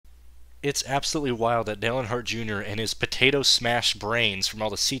It's absolutely wild that Dale Earnhardt Jr. and his potato smashed brains from all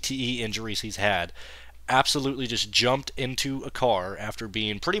the CTE injuries he's had absolutely just jumped into a car after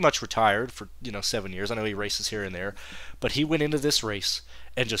being pretty much retired for 7 years. I know he races here and there, but he went into this race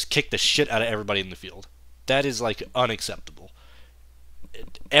and just kicked the shit out of everybody in the field. That is like unacceptable.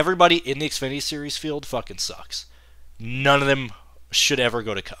 Everybody in the Xfinity Series field fucking sucks. None of them should ever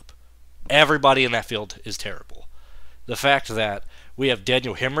go to Cup. Everybody in that field is terrible. The fact that we have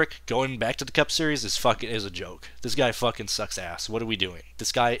Daniel Hemric going back to the Cup Series is a joke. This guy fucking sucks ass. What are we doing?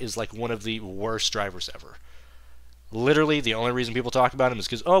 This guy is like one of the worst drivers ever. Literally, the only reason people talk about him is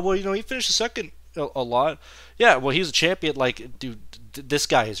because, oh, well, he finished second a lot. Yeah, well, he's a champion. Like, dude, this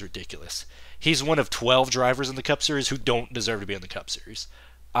guy is ridiculous. He's one of 12 drivers in the Cup Series who don't deserve to be in the Cup Series.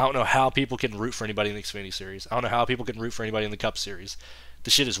 I don't know how people can root for anybody in the Xfinity Series. I don't know how people can root for anybody in the Cup Series.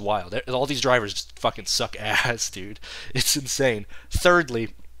 The shit is wild. All these drivers just fucking suck ass, dude. It's insane.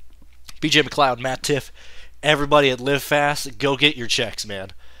 Thirdly, BJ McLeod, Matt Tiff, everybody at Live Fast, go get your checks, man.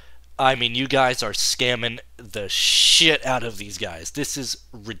 I mean, you guys are scamming the shit out of these guys. This is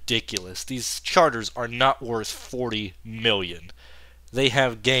ridiculous. These charters are not worth $40 million. They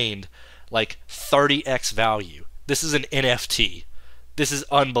have gained like 30x value. This is an NFT. This is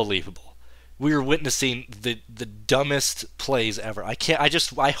unbelievable. We are witnessing the dumbest plays ever. I hope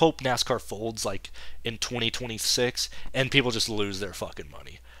NASCAR folds like in 2026 and people just lose their fucking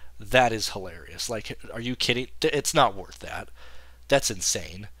money. That is hilarious. Like, are you kidding? It's not worth that. That's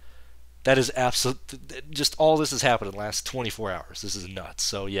insane. That is absolute. Just all this has happened in the last 24 hours. This is nuts.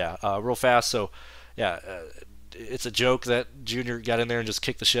 So yeah, real fast. So yeah, it's a joke that Junior got in there and just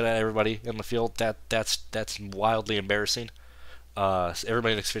kicked the shit out of everybody in the field. That's wildly embarrassing.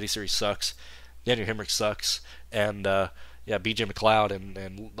 Everybody in the Xfinity Series sucks. Daniel Hemric sucks, and yeah, BJ McLeod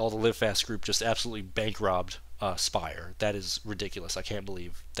and all the Live Fast group just absolutely bank robbed Spire. That is ridiculous. I can't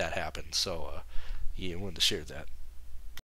believe that happened. So yeah, I wanted to share that.